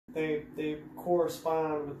they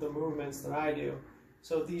correspond with the movements that I do.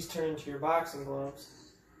 So these turn into your boxing gloves.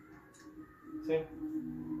 See?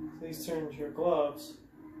 So these turn into your gloves,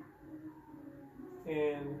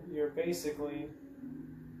 and you're basically,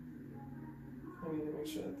 I need to make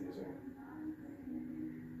sure that these are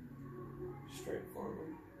straight for me.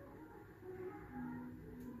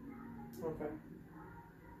 Okay.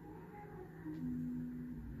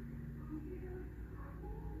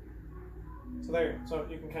 So there, so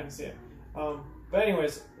you can kind of see it. But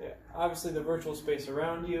anyways, obviously the virtual space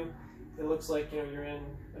around you, it looks like, you know, you're in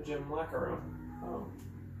a gym locker room.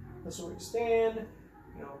 This is where you stand.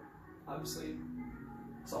 You know, obviously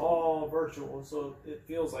it's all virtual, so it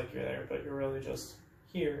feels like you're there, but you're really just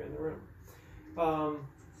here in the room.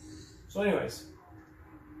 So anyways,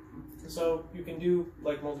 so you can do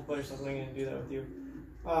like multiplayer stuff, and I'm gonna do that with you.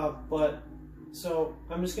 So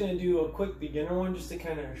I'm just going to do a quick beginner one just to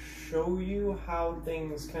kind of show you how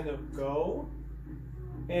things kind of go.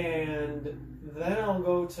 And then I'll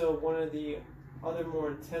go to one of the other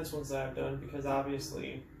more intense ones that I've done, because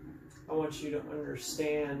obviously I want you to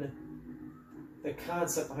understand the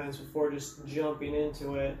concept behind this before just jumping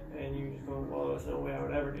into it and you just go, well, there's no way I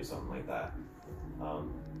would ever do something like that.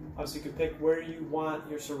 Obviously you can pick where you want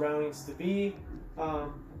your surroundings to be.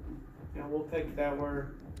 You know, we'll pick that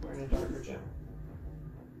we're in a darker gym.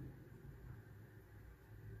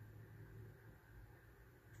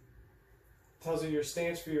 Tells you your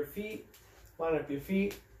stance for your feet. Line up your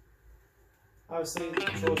feet. Obviously,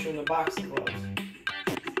 shows you in the boxing gloves.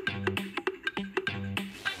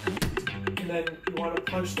 And then you want to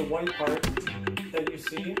punch the white part that you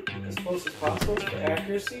see as close as possible for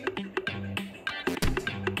accuracy.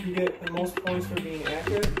 You get the most points for being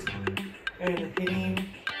accurate and hitting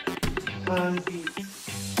on beat.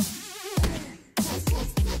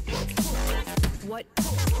 What?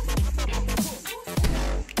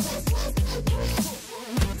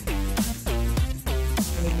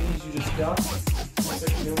 And it means you just duck, just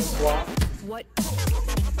like you're doing a squat. What?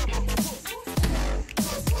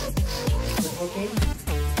 You're hooking.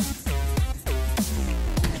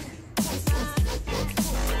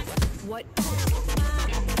 What?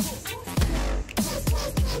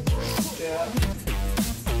 Jab.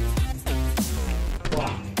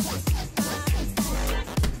 Block.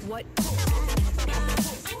 What?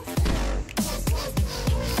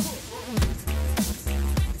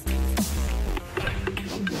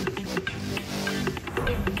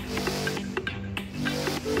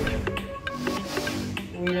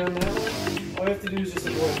 Lean on that one. All you have to do is just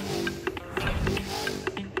avoid it.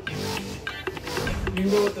 You can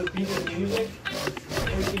go with the beat of the music,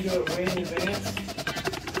 or you can do it way in advance.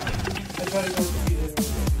 I try to go with the beat of the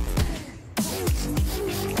music.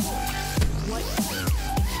 What?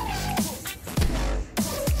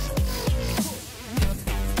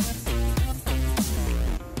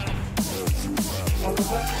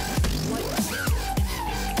 Uppercut.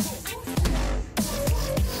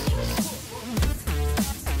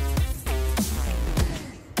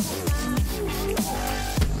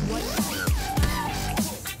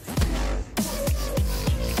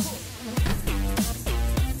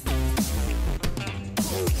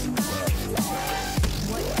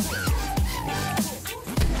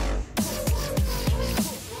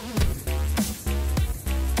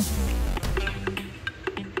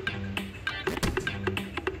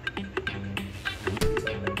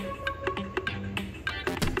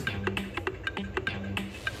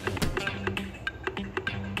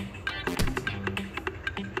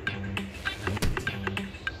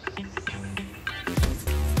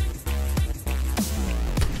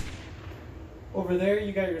 Over there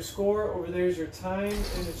you got your score, over there's your time,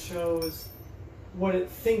 and it shows what it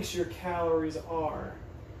thinks your calories are.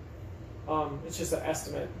 It's just an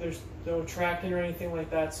estimate. There's no tracking or anything like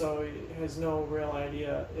that, so it has no real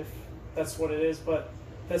idea if that's what it is, but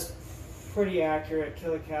that's pretty accurate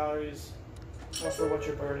kilocalories for what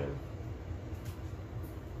you're burning.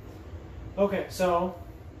 Okay, so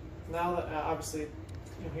now that obviously, you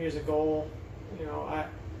know, here's a goal. You know,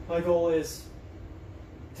 my goal is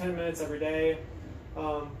 10 minutes every day.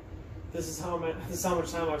 This is how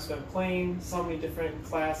much time I've spent playing, so many different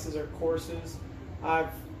classes or courses I've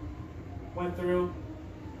went through.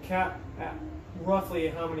 Roughly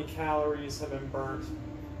how many calories have been burnt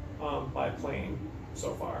by playing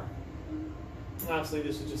so far. Obviously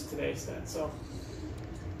this is just today's stat. So,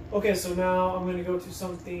 okay, so now I'm going to go to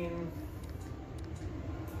something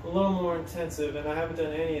a little more intensive, and I haven't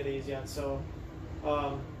done any of these yet, so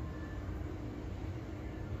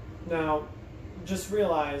now just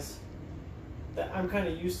realize that I'm kind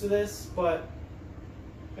of used to this, but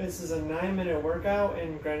this is a 9-minute workout,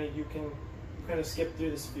 and granted you can kind of skip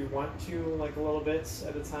through this if you want to, like a little bits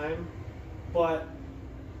at a time. But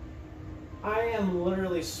I am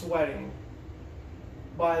literally sweating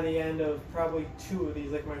by the end of probably 2 of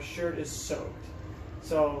these. Like my shirt is soaked.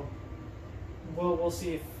 So we'll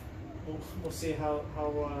see if we'll see how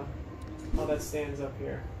that stands up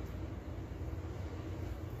here.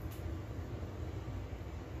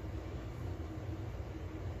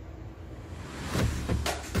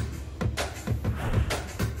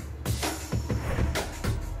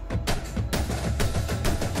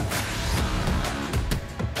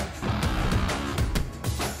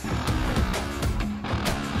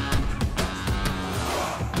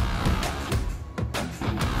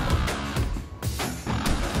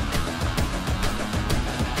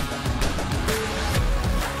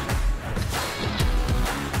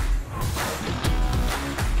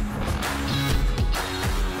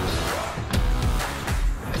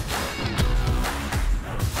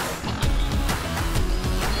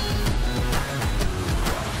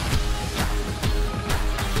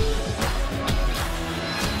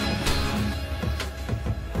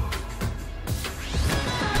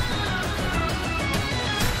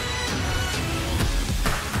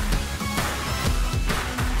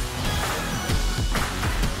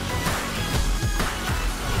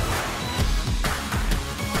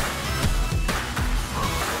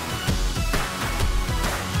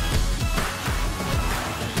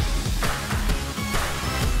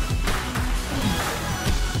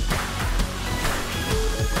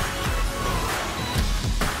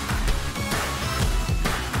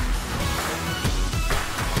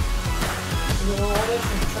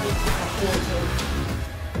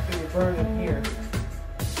 Burn in here.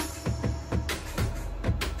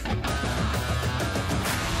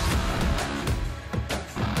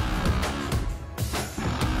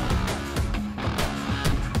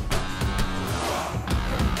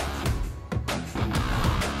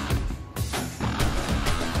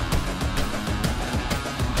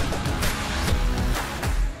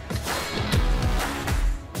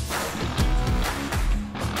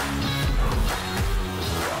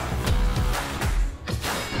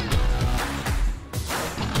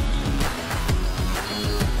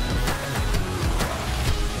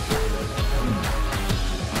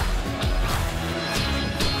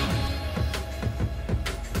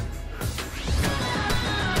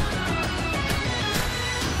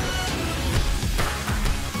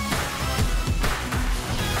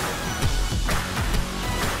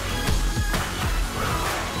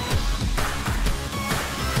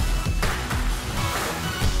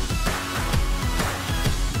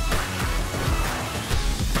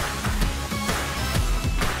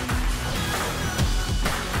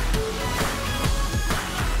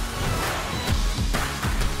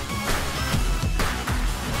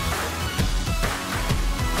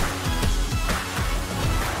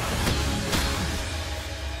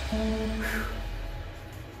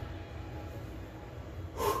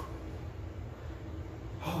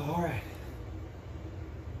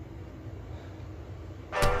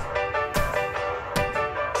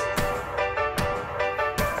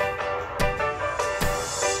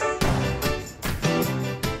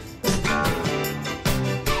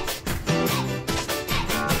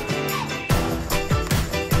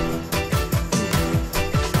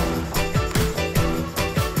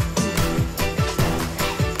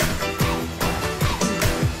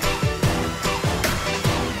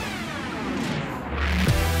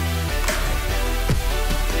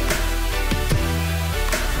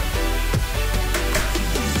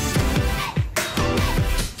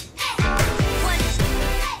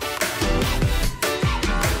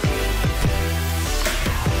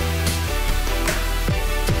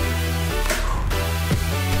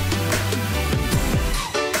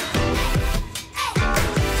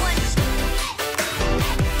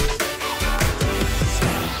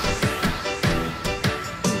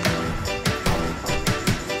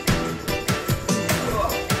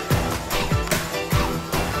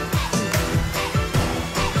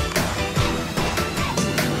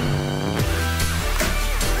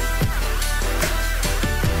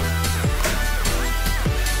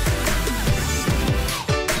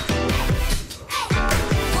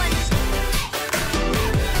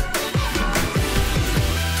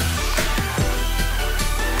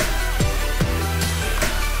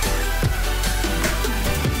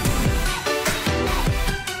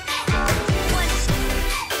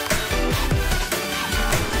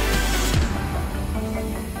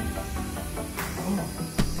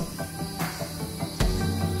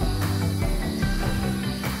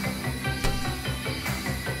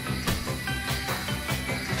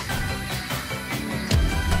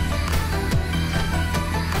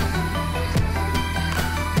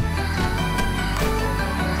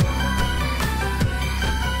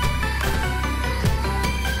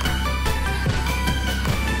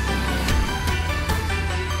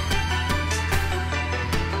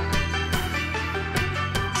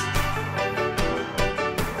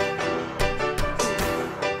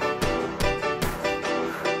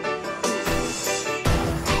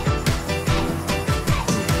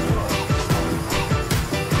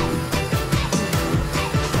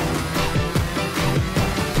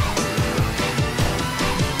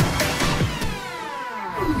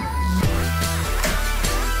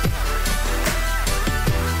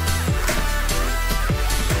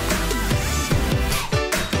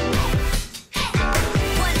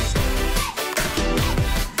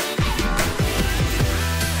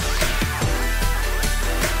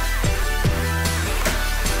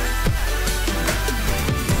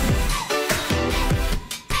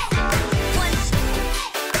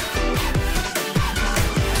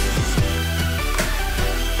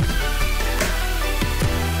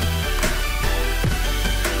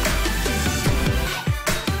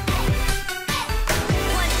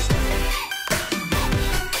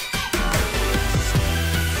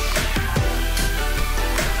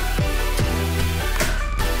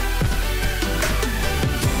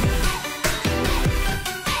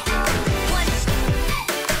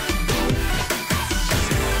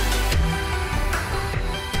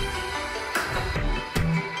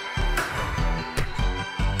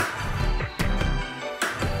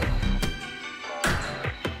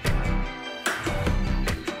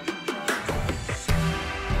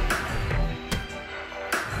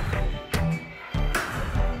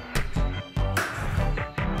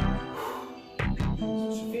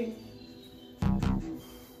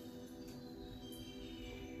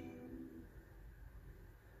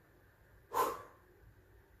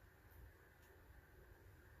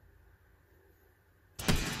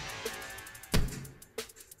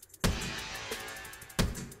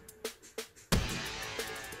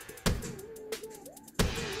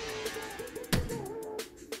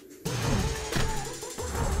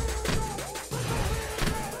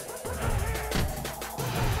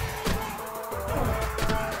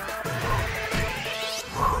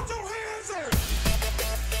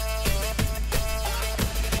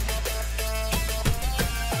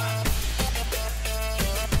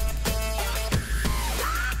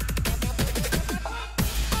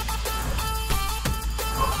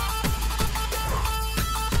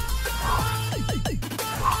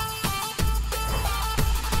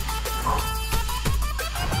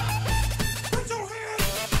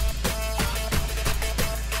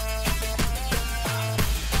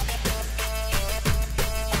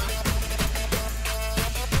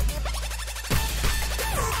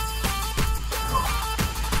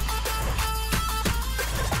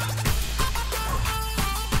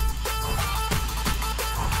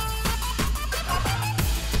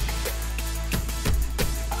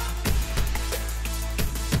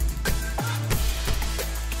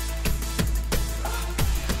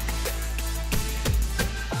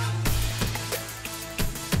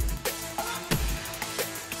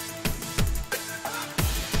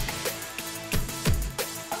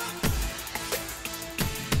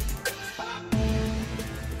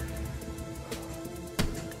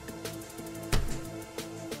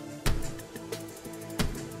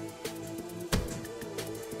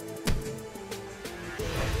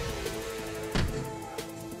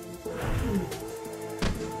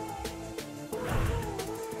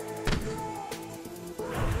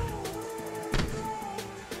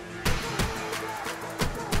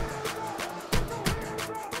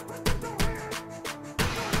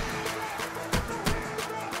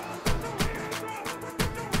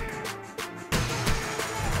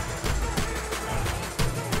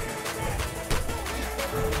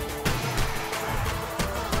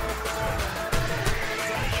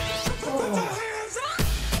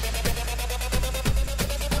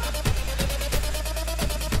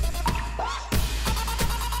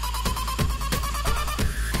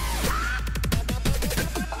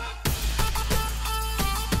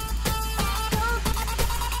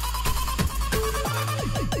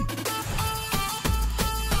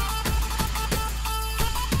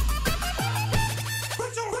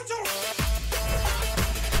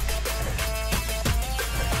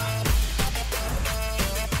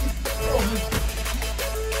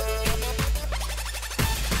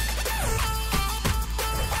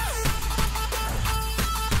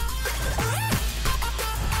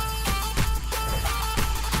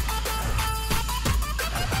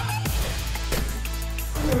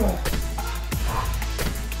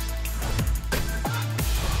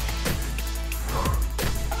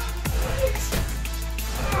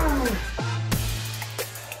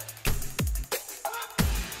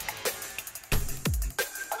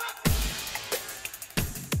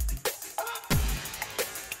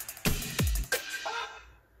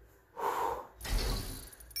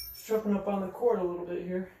 tripping up on the cord a little bit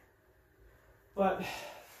here. But,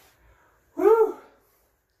 whew!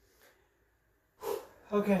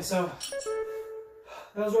 Okay, so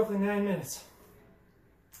that was roughly 9 minutes.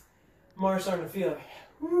 I'm already starting to feel it.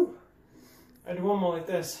 Whew! I do one more like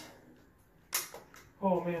this.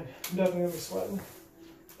 Oh man, I'm definitely gonna be sweating.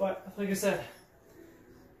 But, like I said,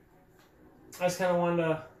 I just kind of wanted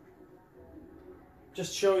to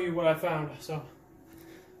just show you what I found. So,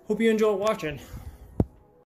 hope you enjoy watching.